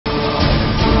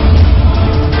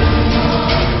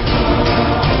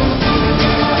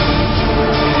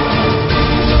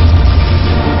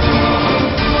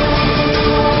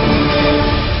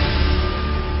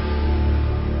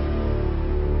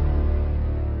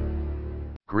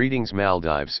Greetings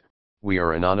Maldives, we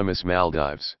are Anonymous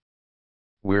Maldives.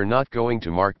 We're not going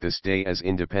to mark this day as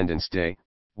Independence Day.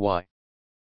 Why?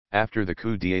 After the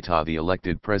coup d'état, the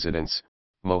elected presidents,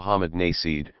 Mohamed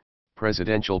Naseedh,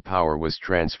 presidential power was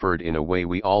transferred in a way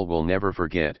we all will never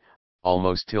forget,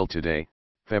 almost till today.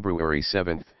 February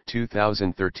 7,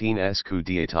 2013's coup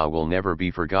d'état will never be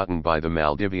forgotten by the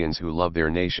Maldivians who love their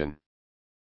nation.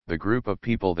 The group of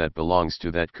people that belongs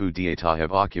to that coup d'état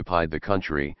have occupied the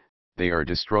country. They are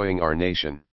destroying our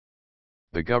nation.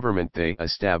 The government they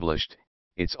established,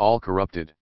 it's all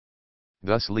corrupted.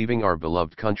 Thus leaving our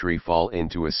beloved country fall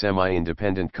into a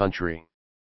semi-independent country.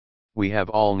 We have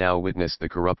all now witnessed the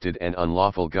corrupted and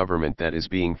unlawful government that is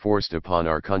being forced upon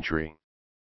our country.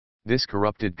 This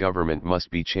corrupted government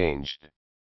must be changed.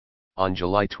 On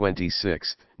July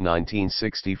 26,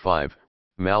 1965,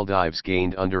 Maldives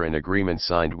gained under an agreement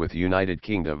signed with United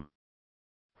Kingdom.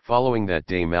 Following that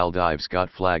day, Maldives got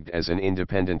flagged as an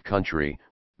independent country.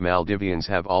 Maldivians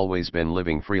have always been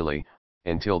living freely,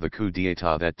 until the coup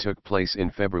d'état that took place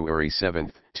in February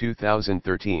 7,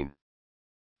 2013.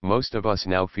 Most of us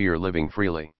now fear living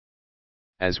freely.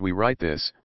 As we write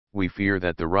this, we fear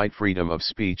that the right freedom of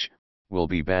speech will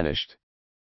be banished.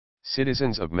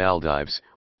 Citizens of Maldives,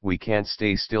 we can't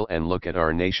stay still and look at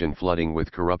our nation flooding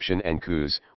with corruption and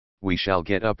coups. We shall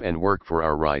get up and work for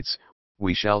our rights.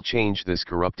 We shall change this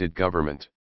corrupted government.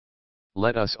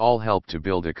 Let us all help to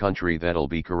build a country that'll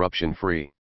be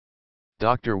corruption-free.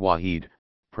 Dr. Wahid,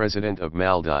 President of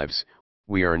Maldives,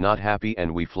 we are not happy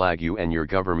and we flag you and your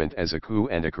government as a coup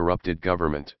and a corrupted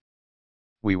government.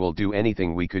 We will do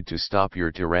anything we could to stop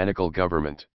your tyrannical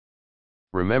government.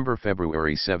 Remember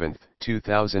February 7,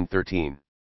 2013.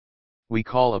 We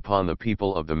call upon the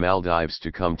people of the Maldives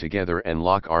to come together and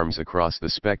lock arms across the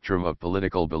spectrum of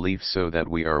political beliefs so that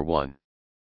we are one.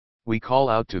 We call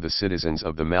out to the citizens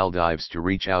of the Maldives to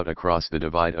reach out across the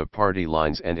divide of party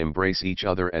lines and embrace each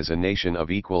other as a nation of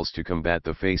equals to combat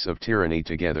the face of tyranny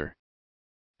together.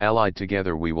 Allied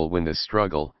together we will win this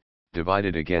struggle,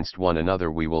 divided against one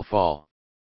another we will fall.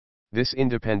 This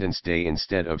Independence Day,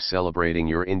 instead of celebrating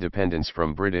your independence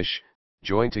from British,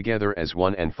 join together as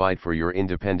one and fight for your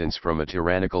independence from a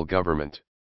tyrannical government.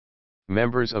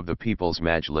 Members of the People's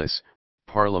Majlis,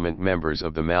 Parliament members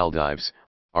of the Maldives,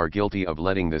 are guilty of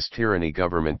letting this tyranny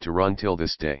government to run till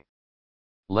this day.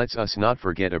 Let's us not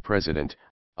forget a president,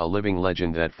 a living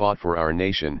legend that fought for our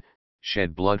nation,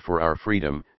 shed blood for our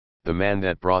freedom, the man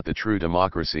that brought the true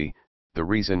democracy, the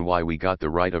reason why we got the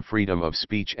right of freedom of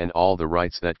speech and all the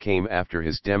rights that came after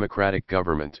his democratic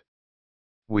government.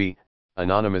 We,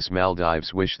 Anonymous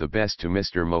Maldives, wish the best to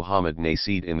Mr. Mohamed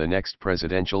Naseedh in the next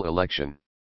presidential election.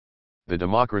 The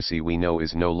democracy we know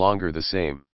is no longer the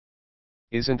same.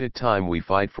 Isn't it time we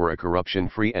fight for a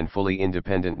corruption-free and fully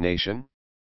independent nation?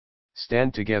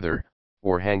 Stand together,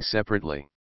 or hang separately.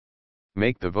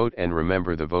 Make the vote, and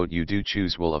remember the vote you do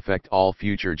choose will affect all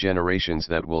future generations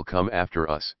that will come after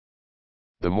us.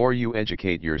 The more you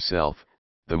educate yourself,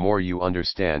 the more you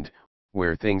understand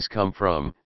where things come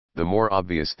from, the more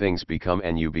obvious things become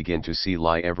and you begin to see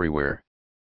lie everywhere.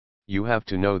 You have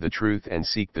to know the truth and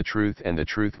seek the truth, and the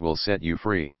truth will set you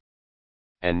free.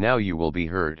 And now you will be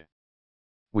heard.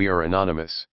 We are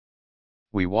anonymous.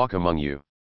 We walk among you.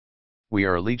 We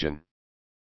are legion.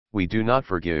 We do not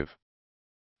forgive.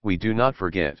 We do not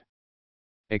forget.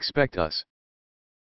 Expect us.